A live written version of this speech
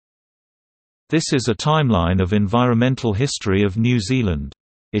This is a timeline of environmental history of New Zealand.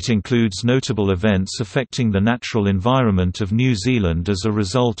 It includes notable events affecting the natural environment of New Zealand as a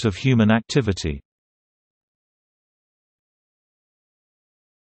result of human activity.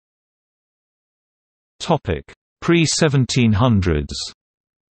 Pre-1700s.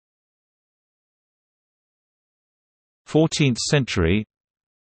 14th century.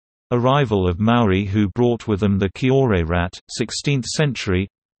 Arrival of Maori who brought with them the Kiore rat, 16th century.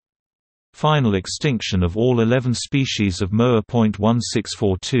 Final extinction of all 11 species of moa.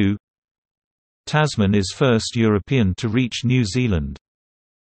 1642. Tasman is first European to reach New Zealand.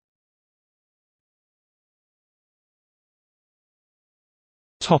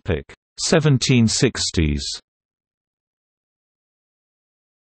 Topic: 1760s.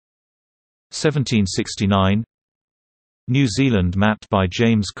 1769. New Zealand mapped by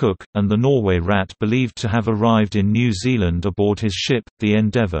James Cook, and the Norway rat believed to have arrived in New Zealand aboard his ship, the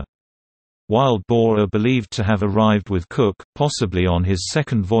Endeavour. Wild boar are believed to have arrived with Cook, possibly on his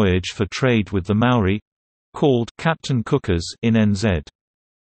second voyage for trade with the Maori—called Captain Cookers in NZ.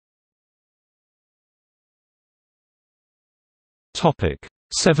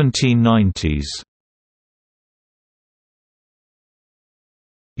 1790s.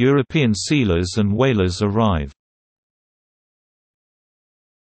 European sealers and whalers arrive.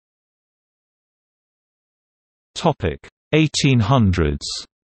 1800s.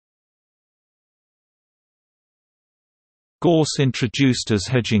 Gorse introduced as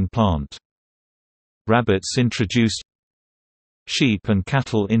hedging plant. Rabbits introduced. Sheep and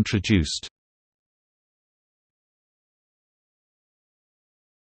cattle introduced.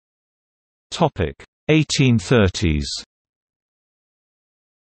 1830s.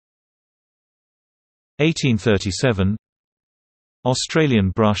 1837. Australian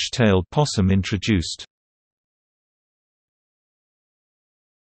brush-tailed possum introduced.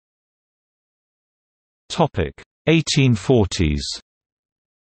 1840s.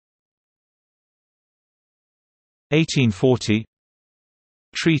 1840.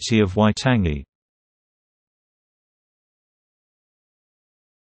 Treaty of Waitangi.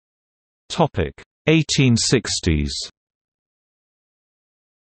 1860s.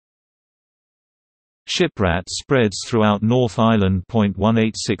 Shiprat spreads throughout North Island.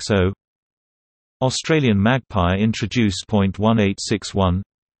 1860. Australian magpie introduced. 1861.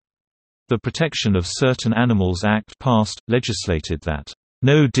 The Protection of Certain Animals Act passed, legislated that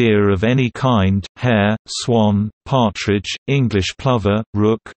no deer of any kind, hare, swan, partridge, English plover,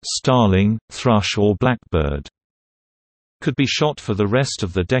 rook, starling, thrush or blackbird could be shot for the rest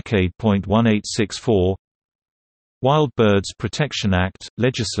of the decade. 1864. Wild Birds Protection Act,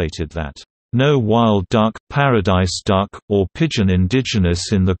 legislated that no wild duck, paradise duck, or pigeon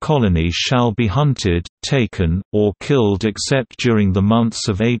indigenous in the colony shall be hunted, taken, or killed except during the months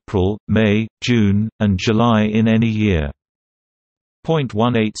of April, May, June, and July in any year.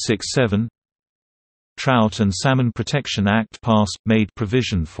 1867. Trout and Salmon Protection Act passed, made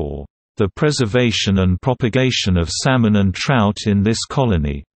provision for the preservation and propagation of salmon and trout in this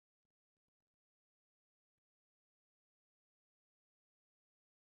colony.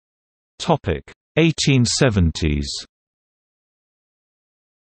 1870s.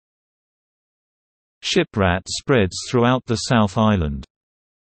 Shiprat spreads throughout the South Island.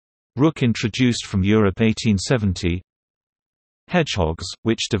 Rook introduced from Europe. 1870. Hedgehogs,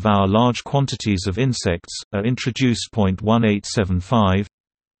 which devour large quantities of insects, are introduced. 1875.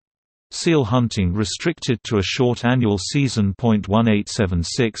 Seal hunting restricted to a short annual season.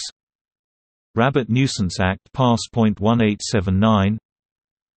 1876. Rabbit Nuisance Act passed. 1879.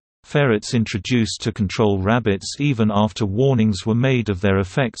 Ferrets introduced to control rabbits even after warnings were made of their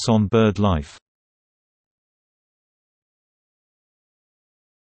effects on bird life.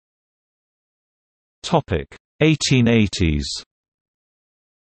 1880s.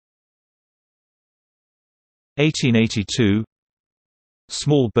 1882.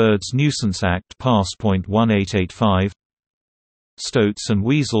 Small Birds Nuisance Act passed. 1885. Stoats and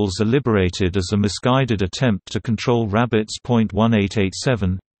weasels are liberated as a misguided attempt to control rabbits.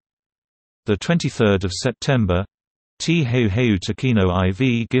 1887. The 23rd of September, Te Heu Takino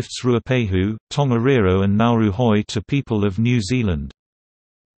IV gifts Ruapehu, Tongariro and Nauru Hoi to people of New Zealand.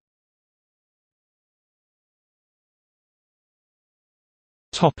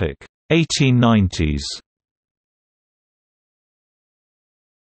 1890s.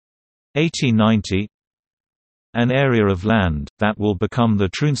 1890. An area of land, that will become the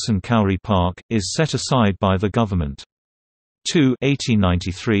Trounson Kauri Park, is set aside by the government.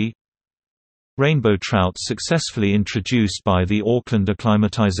 1893. Rainbow trout successfully introduced by the Auckland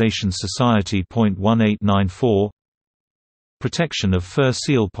Acclimatization Society. 1894. protection of fur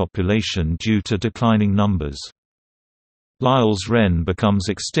seal population due to declining numbers. Lyell's wren becomes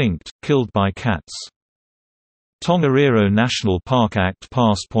extinct, killed by cats. Tongariro National Park Act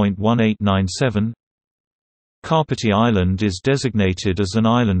passed. 1897. Kapiti Island is designated as an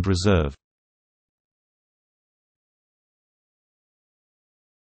island reserve.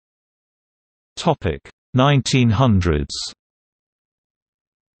 Topic: 1900s.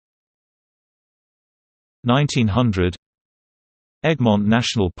 1900. Egmont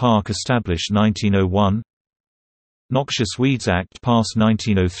National Park established 1901. Noxious Weeds Act passed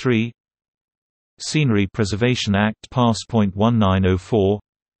 1903. Scenery Preservation Act passed. 1904.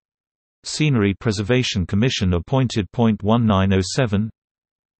 Scenery Preservation Commission appointed. 1907.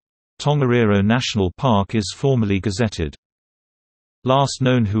 Tongariro National Park is formally gazetted. Last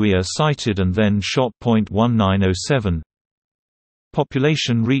known huia sighted and then shot. 1907.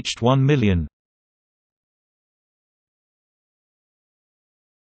 Population reached 1 million.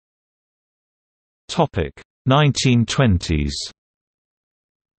 Topic: 1920s.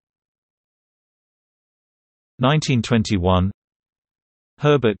 1921.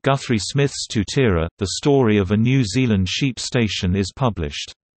 Herbert Guthrie Smith's Tutira, The Story of a New Zealand Sheep Station is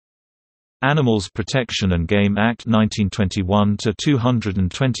published. Animals Protection and Game Act 1921 to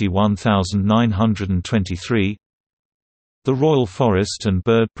 221,923. The Royal Forest and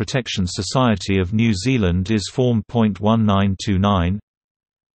Bird Protection Society of New Zealand is formed. 1929.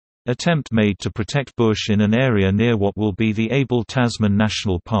 Attempt made to protect bush in an area near what will be the Abel Tasman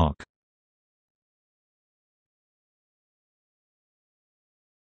National Park.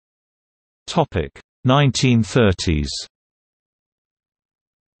 Topic: 1930s.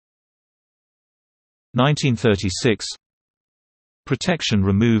 1936. Protection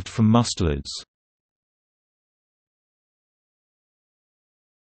removed from mustelids.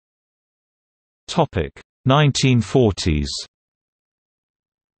 Topic: 1940s.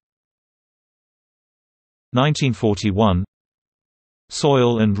 1941.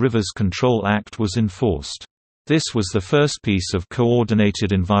 Soil and Rivers Control Act was enforced. This was the first piece of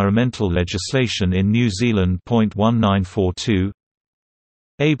coordinated environmental legislation in New Zealand. 1942.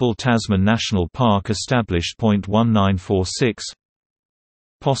 Abel Tasman National Park established. 1946.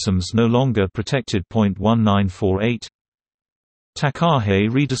 Possums no longer protected. 1948. Takahe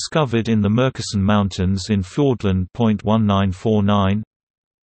rediscovered in the Murchison Mountains in Fiordland. 1949.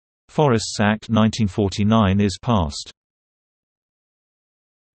 Forests Act 1949 is passed.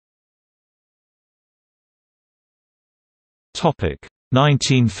 Topic: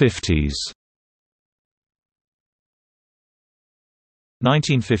 1950s.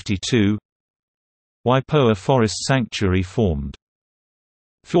 1952. Waipoua Forest Sanctuary formed.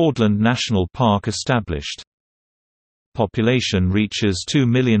 Fiordland National Park established. Population reaches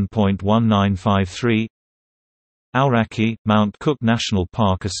 2,000,000.1953. Aoraki, Mount Cook National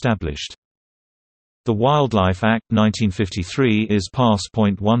Park established. The Wildlife Act 1953 is passed.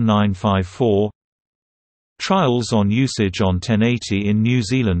 1954. Trials on usage on 1080 in New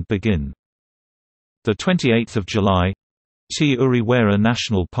Zealand begin. 28 July. Te Uriwera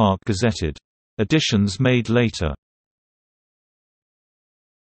National Park gazetted. Additions made later.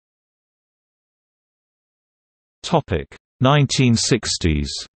 Topic: 1960s.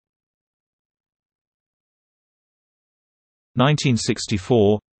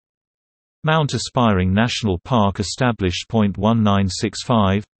 1964. Mount Aspiring National Park established.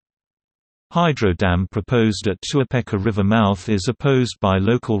 1965. Hydro dam proposed at Tuapeka River mouth is opposed by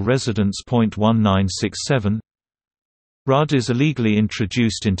local residents. 1967. Rudd is illegally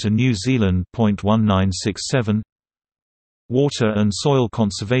introduced into New Zealand. 1967. Water and Soil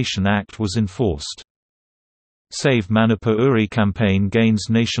Conservation Act was enforced. Save Manapouri campaign gains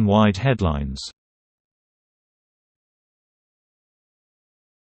nationwide headlines.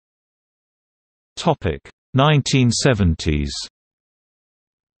 Topic: 1970s.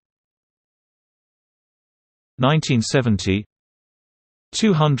 1970.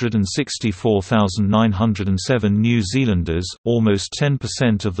 264,907 New Zealanders, almost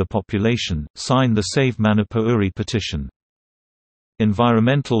 10% of the population, sign the Save Manapouri petition.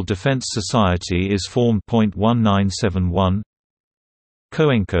 Environmental Defence Society is formed. 1971.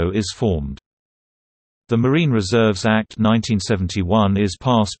 COENCO is formed. The Marine Reserves Act 1971 is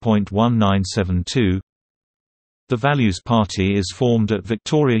passed. 1972. The Values Party is formed at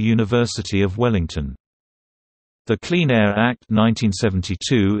Victoria University of Wellington. The Clean Air Act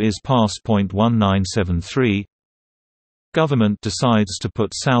 1972 is passed. 1973. Government decides to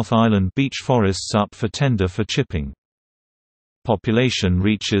put South Island beech forests up for tender for chipping. Population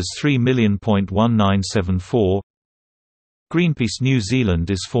reaches 3,000,000.1974. Greenpeace New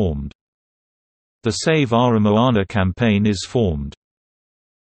Zealand is formed. The Save Ara Moana campaign is formed.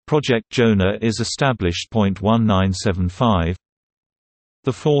 Project Jonah is established. 1975.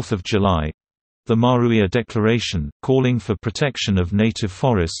 4 July. The Maruia Declaration, calling for protection of native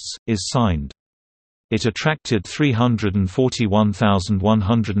forests, is signed. It attracted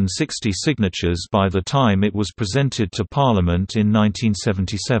 341,160 signatures by the time it was presented to Parliament in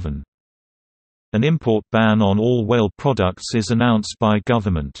 1977. An import ban on all whale products is announced by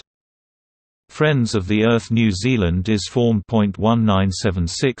government. Friends of the Earth New Zealand is formed.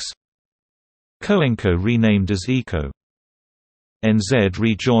 1976. COENCO renamed as ECO. NZ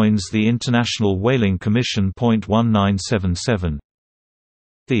rejoins the International Whaling Commission. 1977.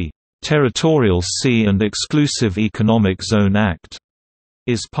 The Territorial Sea and Exclusive Economic Zone Act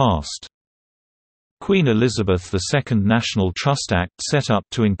is passed. Queen Elizabeth II National Trust Act set up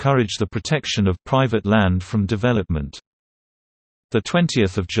to encourage the protection of private land from development. 20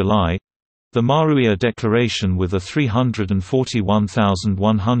 July. The Maruia Declaration with a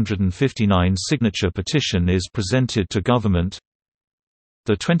 341,159 signature petition is presented to government.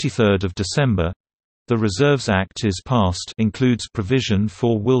 23 December. The Reserves Act is passed, includes provision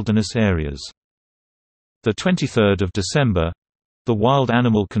for wilderness areas. 23 December. The Wild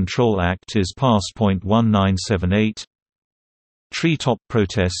Animal Control Act is passed. 1978. Treetop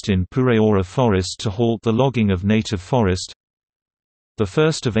protest in Pureora Forest to halt the logging of native forest. 1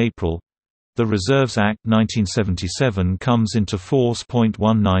 April. The Reserves Act 1977 comes into force.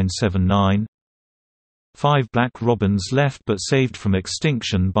 1979. 5 black robins left but saved from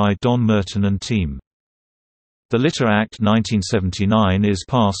extinction by Don Merton and team. The Litter Act 1979 is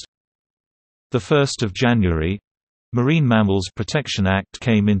passed. 1 January. Marine Mammals Protection Act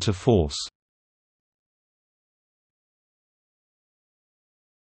came into force.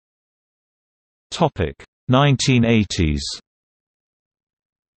 Topic: 1980s.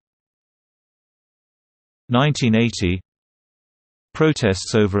 1980.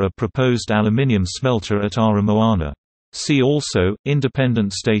 Protests over a proposed aluminium smelter at Ara Moana. See also,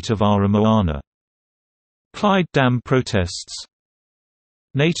 Independent State of Ara Moana. Clyde Dam protests.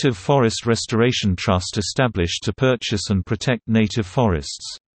 Native Forest Restoration Trust established to purchase and protect native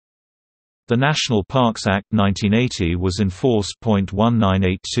forests. The National Parks Act 1980 was enforced.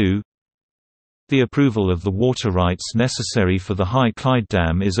 1982. The approval of the water rights necessary for the High Clyde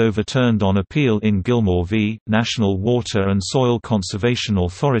Dam is overturned on appeal in Gilmore v. National Water and Soil Conservation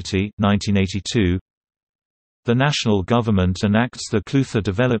Authority 1982. The national government enacts the Clutha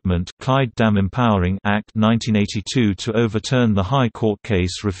Development Clyde Dam Empowering Act 1982 to overturn the High Court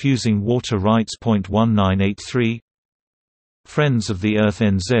case refusing water rights. 1983. Friends of the Earth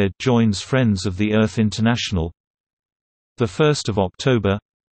NZ joins Friends of the Earth International. 1 October.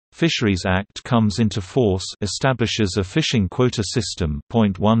 Fisheries Act comes into force, establishes a fishing quota system.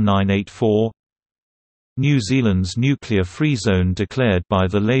 1984. New Zealand's nuclear-free zone declared by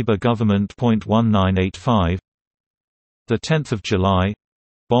the Labour government. 1985. 10 July.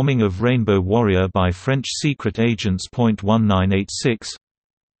 Bombing of Rainbow Warrior by French secret agents. 1986.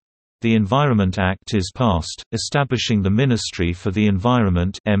 The Environment Act is passed, establishing the Ministry for the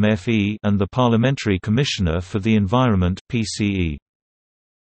Environment (MFE) and the Parliamentary Commissioner for the Environment (PCE).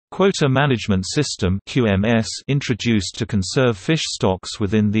 Quota Management System (QMS) introduced to conserve fish stocks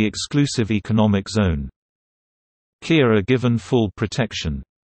within the exclusive economic zone. Kia are given full protection.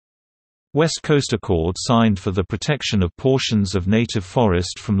 West Coast Accord signed for the protection of portions of native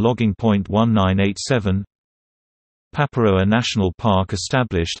forest from logging. 1987. Paparoa National Park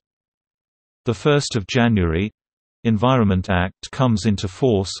established. 1 January. Environment Act comes into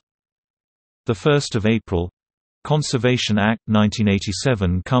force. 1 April. Conservation Act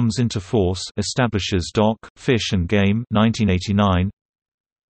 1987 comes into force, establishes DOC, Fish and Game. 1989.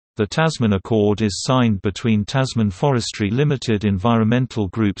 The Tasman Accord is signed between Tasman Forestry Limited environmental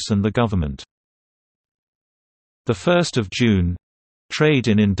groups and the government. 1 June. Trade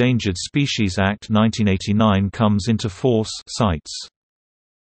in Endangered Species Act 1989 comes into force. Sites.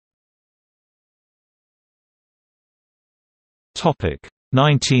 Topic: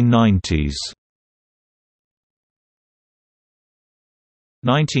 1990s.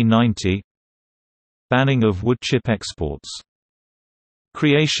 1990. Banning of wood chip exports.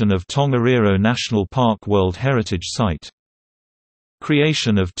 Creation of Tongariro National Park World Heritage Site.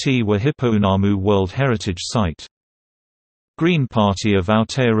 Creation of Te Wahipounamu World Heritage Site. Green Party of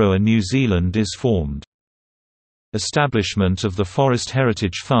Aotearoa New Zealand is formed. Establishment of the Forest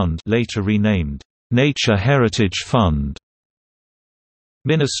Heritage Fund, later renamed Nature Heritage Fund.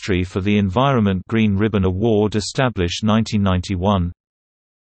 Ministry for the Environment Green Ribbon Award established 1991.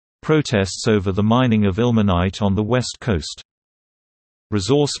 Protests over the mining of ilmenite on the west coast.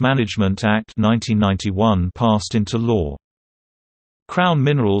 Resource Management Act 1991 passed into law. Crown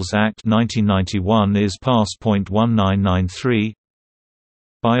Minerals Act 1991 is passed. 1993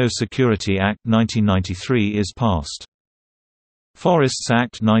 Biosecurity Act 1993 is passed. Forests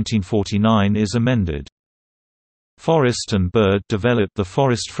Act 1949 is amended. Forest and Bird developed the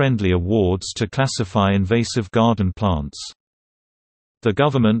Forest Friendly Awards to classify invasive garden plants. The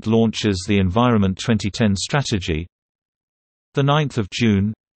government launches the Environment 2010 strategy. 9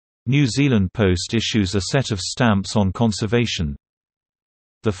 June – New Zealand Post issues a set of stamps on conservation.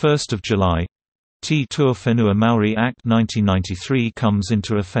 1 July – Te Tuawhenua Maori Act 1993 comes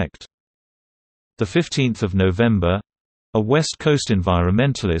into effect. 15 November – A West Coast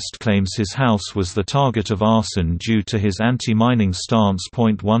environmentalist claims his house was the target of arson due to his anti-mining stance.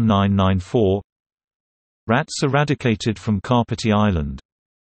 1994 Rats eradicated from Kapiti Island.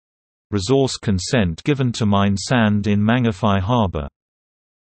 Resource consent given to mine sand in Mangawhai Harbour.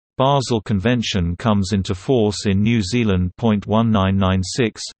 Basel Convention comes into force in New Zealand.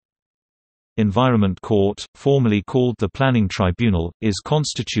 1996 Environment Court, formerly called the Planning Tribunal, is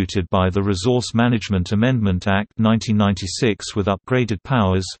constituted by the Resource Management Amendment Act 1996 with upgraded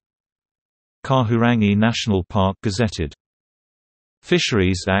powers. Kahurangi National Park gazetted.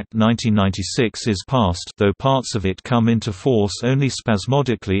 Fisheries Act 1996 is passed, though parts of it come into force only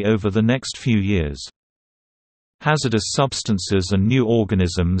spasmodically over the next few years. Hazardous Substances and New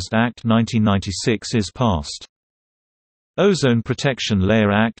Organisms Act 1996 is passed. Ozone Protection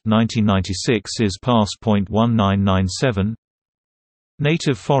Layer Act 1996 is passed. 1997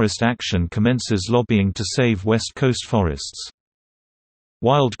 Native Forest Action commences lobbying to save West Coast forests.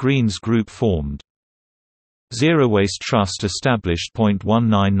 Wild Greens Group formed. Zero Waste Trust established.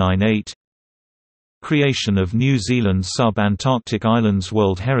 1998 Creation of New Zealand Sub-Antarctic Islands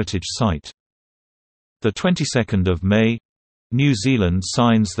World Heritage Site. 22 May – New Zealand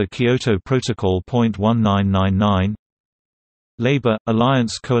signs the Kyoto Protocol. 1999 Labour –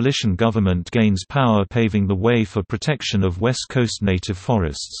 Alliance coalition government gains power, paving the way for protection of West Coast native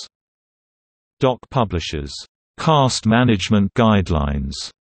forests. Doc publishes «Karst Management Guidelines»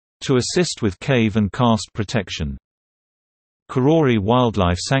 to assist with cave and karst protection. Karori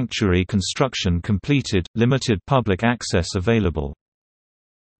Wildlife Sanctuary construction completed, limited public access available.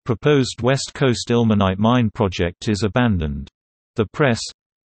 Proposed West Coast ilmenite mine project is abandoned. The Press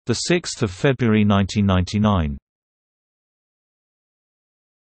 6 February 1999.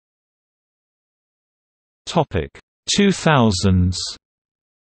 2000s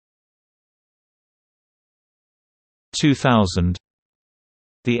 2000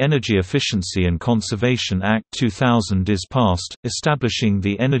 The Energy Efficiency and Conservation Act 2000 is passed, establishing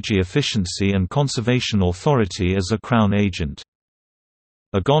the Energy Efficiency and Conservation Authority as a Crown agent.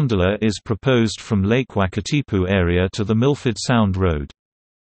 A gondola is proposed from Lake Wakatipu area to the Milford Sound Road.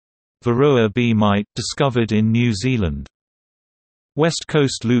 Varroa bee mite discovered in New Zealand. West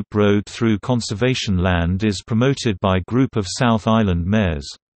Coast Loop Road through conservation land is promoted by group of South Island mayors.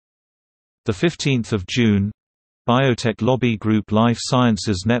 15 June Biotech lobby group Life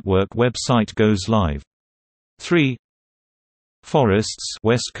Sciences Network website goes live. 3 Forests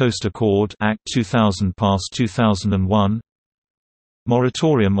West Coast Accord Act 2000 passed 2001.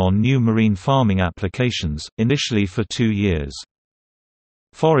 Moratorium on new marine farming applications, initially for 2 years.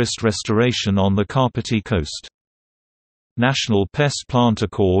 Forest restoration on the Kapiti Coast. National Pest Plant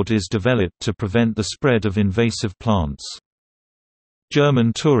Accord is developed to prevent the spread of invasive plants.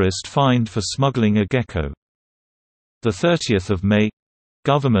 German tourist fined for smuggling a gecko. 30 May –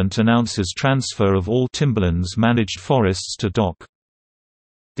 Government announces transfer of all Timberlands managed forests to DOC.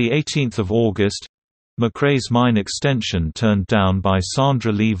 18 August – Macraes mine extension turned down by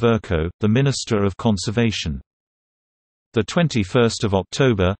Sandra Lee Vercoe, the Minister of Conservation. 21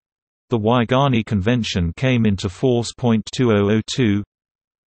 October – The Waigani Convention came into force. 2002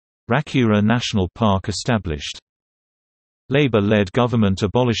 Rakura National Park established. Labour-led government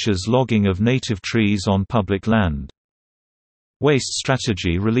abolishes logging of native trees on public land. Waste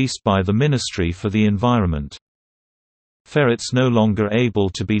strategy released by the Ministry for the Environment. Ferrets no longer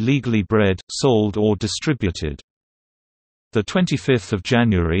able to be legally bred, sold or distributed. 25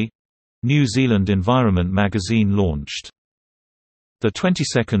 January – New Zealand Environment magazine launched.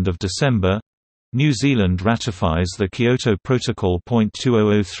 22 December – New Zealand ratifies the Kyoto Protocol.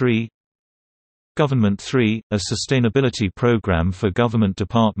 2003 Government 3 – A sustainability program for government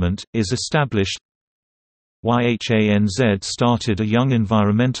department, is established. YHANZ started a Young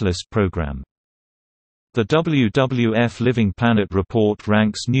Environmentalist program. The WWF Living Planet report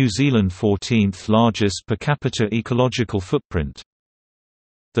ranks New Zealand 14th largest per capita ecological footprint.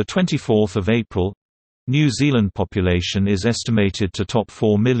 24 April New Zealand population is estimated to top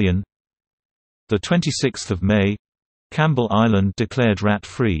 4 million. The 26th of May, Campbell Island declared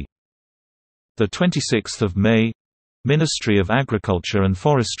rat-free. The 26th of May, Ministry of Agriculture and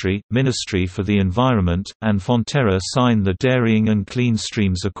Forestry, Ministry for the Environment, and Fonterra sign the Dairying and Clean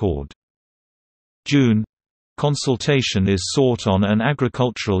Streams Accord. June, consultation is sought on an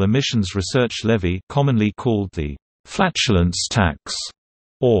agricultural emissions research levy, commonly called the flatulence tax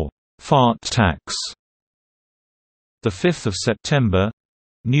or fart tax. The 5th of September,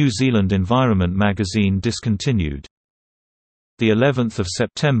 New Zealand Environment magazine discontinued. The 11th of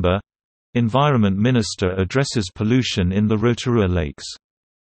September, Environment Minister addresses pollution in the Rotorua Lakes.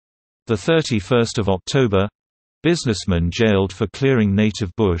 The 31st of October, businessman jailed for clearing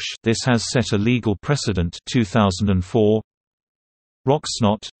native bush. This has set a legal precedent. 2004.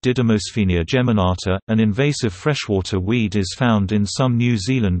 Rocksnot, Didymosphenia geminata, an invasive freshwater weed, is found in some New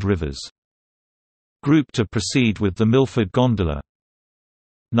Zealand rivers. Group to proceed with the Milford gondola.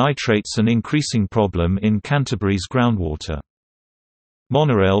 Nitrates an increasing problem in Canterbury's groundwater.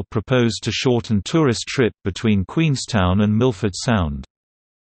 Monorail proposed to shorten tourist trip between Queenstown and Milford Sound.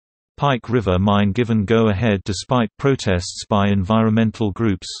 Pike River mine given go-ahead despite protests by environmental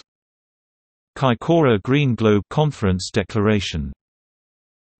groups. Kaikoura Green Globe Conference declaration.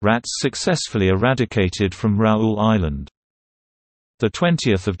 Rats successfully eradicated from Raoul Island.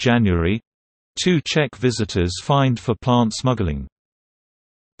 20 January, 2 Czech visitors fined for plant smuggling.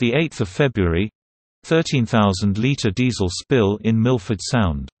 8 February, 13,000-litre diesel spill in Milford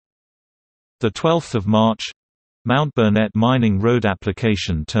Sound. 12 March, Mount Burnett mining road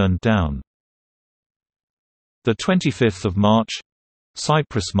application turned down. 25 March,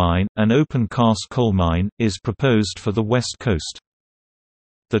 Cypress Mine, an open-cast coal mine, is proposed for the west coast.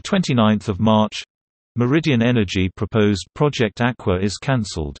 29 March, Meridian Energy proposed Project Aqua is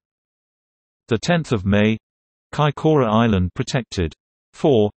cancelled. 10 May, Kaikoura Island protected.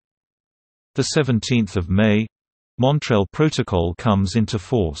 4. 17 May, Montreal Protocol comes into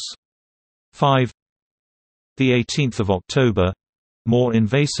force. 5. 18 October, more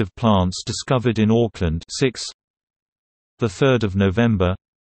invasive plants discovered in Auckland. 6. 3 November,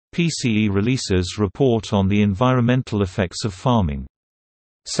 PCE releases report on the environmental effects of farming.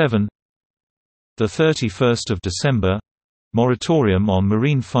 7. 31 December, moratorium on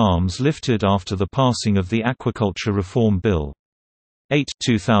marine farms lifted after the passing of the Aquaculture Reform Bill. 8.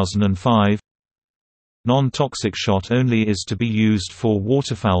 2005. Non-toxic shot only is to be used for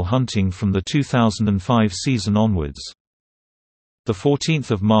waterfowl hunting from the 2005 season onwards. 14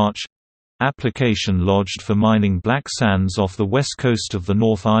 March, application lodged for mining black sands off the west coast of the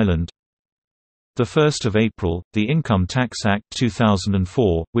North Island. 1 April, the Income Tax Act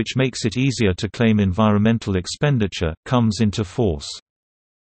 2004, which makes it easier to claim environmental expenditure, comes into force.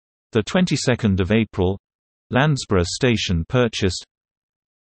 22 April, Landsborough Station purchased.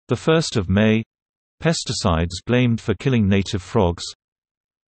 1 May, pesticides blamed for killing native frogs.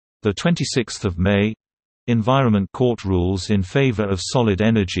 26 May, Environment Court rules in favor of solid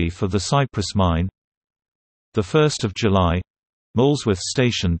energy for the Cypress mine. 1 July, Molesworth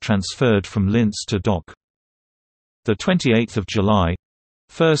Station transferred from Linz to Dock. 28 July,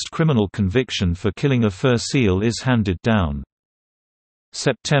 first criminal conviction for killing a fur seal is handed down.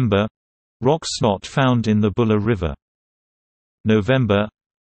 September, rock snot found in the Buller River. November,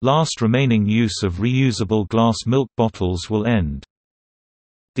 last remaining use of reusable glass milk bottles will end.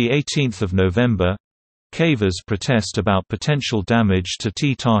 18 November, cavers protest about potential damage to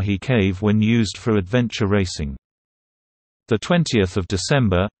Te Tahi Cave when used for adventure racing. 20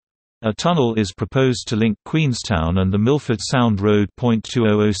 December, a tunnel is proposed to link Queenstown and the Milford Sound Road.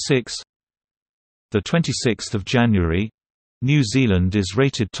 2006. 26 January, New Zealand is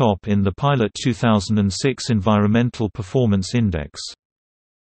rated top in the Pilot 2006 Environmental Performance Index.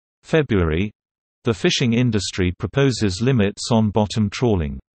 February, the fishing industry proposes limits on bottom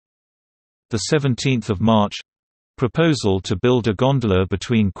trawling. 17 March, proposal to build a gondola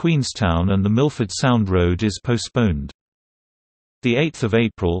between Queenstown and the Milford Sound Road is postponed. 8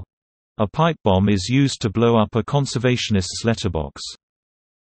 April, a pipe bomb is used to blow up a conservationist's letterbox.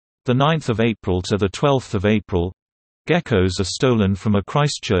 9 April to 12 April, geckos are stolen from a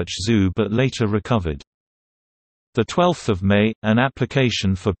Christchurch zoo but later recovered. 12 May, an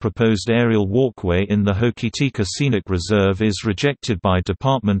application for proposed aerial walkway in the Hokitika Scenic Reserve is rejected by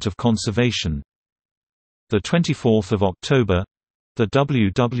Department of Conservation. 24 October, the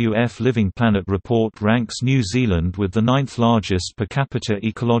WWF Living Planet report ranks New Zealand with the 9th largest per capita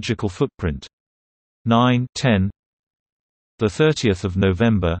ecological footprint. 9-10. 30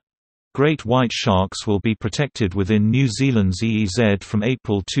 November, great white sharks will be protected within New Zealand's EEZ from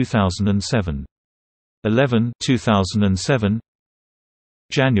April 2007. 11, 2007.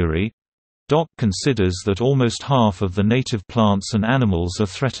 January. DOC considers that almost half of the native plants and animals are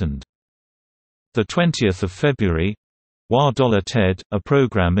threatened. 20 February. WA$TED, a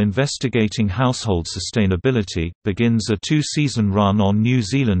program investigating household sustainability, begins a 2-season run on New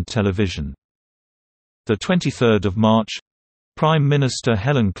Zealand television. 23 March. Prime Minister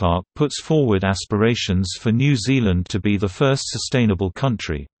Helen Clark puts forward aspirations for New Zealand to be the first sustainable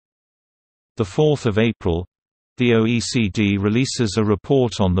country. 4 April. The OECD releases a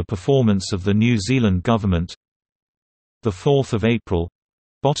report on the performance of the New Zealand government. 4 April.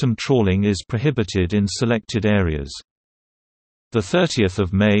 Bottom trawling is prohibited in selected areas. 30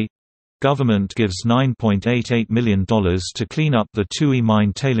 May. Government gives $9.88 million to clean up the Tui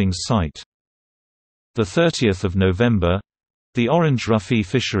mine tailings site. 30 November. The orange roughy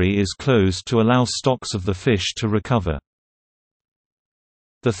fishery is closed to allow stocks of the fish to recover.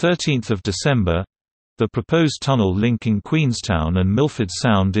 13 December. The proposed tunnel linking Queenstown and Milford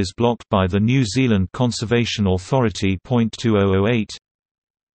Sound is blocked by the New Zealand Conservation Authority. 2008.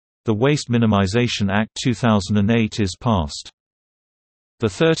 The Waste Minimisation Act 2008 is passed.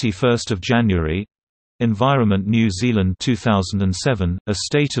 31 January. Environment New Zealand 2007, a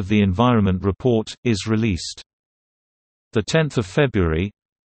State of the Environment report, is released. 10 February.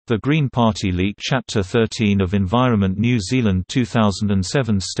 The Green Party leak Chapter 13 of Environment New Zealand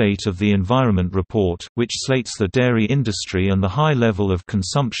 2007 State of the Environment report, which slates the dairy industry and the high level of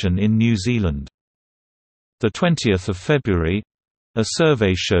consumption in New Zealand. 20 February. A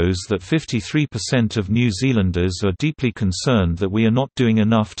survey shows that 53% of New Zealanders are deeply concerned that we are not doing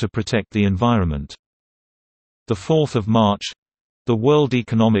enough to protect the environment. 4 March. The World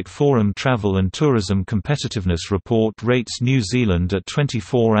Economic Forum Travel and Tourism Competitiveness Report rates New Zealand at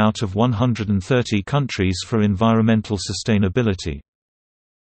 24 out of 130 countries for environmental sustainability.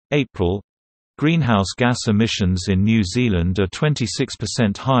 April. Greenhouse gas emissions in New Zealand are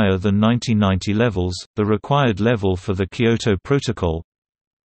 26% higher than 1990 levels, the required level for the Kyoto Protocol.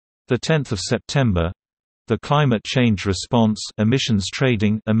 10 September. The Climate Change Response Emissions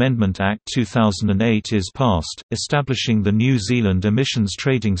Trading Amendment Act 2008 is passed, establishing the New Zealand Emissions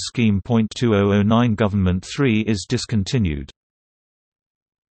Trading Scheme. 2009 Government 3 is discontinued.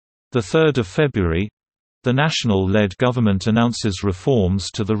 3 February. The National-led government announces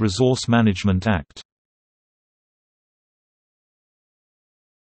reforms to the Resource Management Act.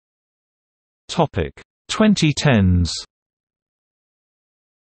 2010s.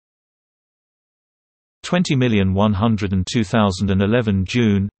 20,102,011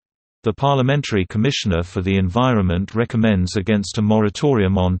 June. The Parliamentary Commissioner for the Environment recommends against a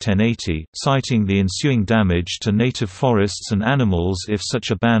moratorium on 1080, citing the ensuing damage to native forests and animals if such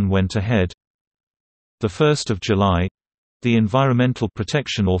a ban went ahead. 1 July. The Environmental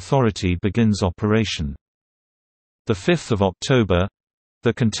Protection Authority begins operation. 5 October.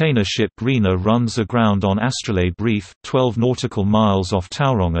 The container ship Rena runs aground on Astrolabe Reef, 12 nautical miles off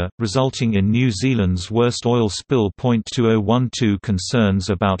Tauranga, resulting in New Zealand's worst oil spill. 2012 Concerns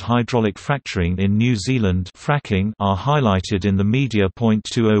about hydraulic fracturing in New Zealand fracking are highlighted in the media.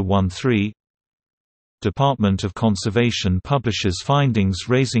 2013 Department of Conservation publishes findings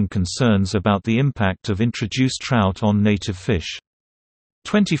raising concerns about the impact of introduced trout on native fish.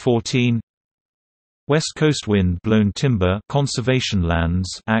 2014 West Coast Wind-Blown Timber Conservation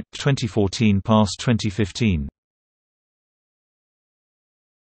Lands Act 2014 passed 2015.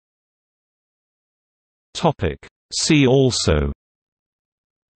 See also: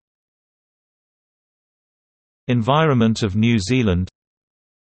 Environment of New Zealand,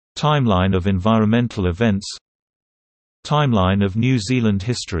 Timeline of environmental events, Timeline of New Zealand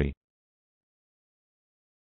history.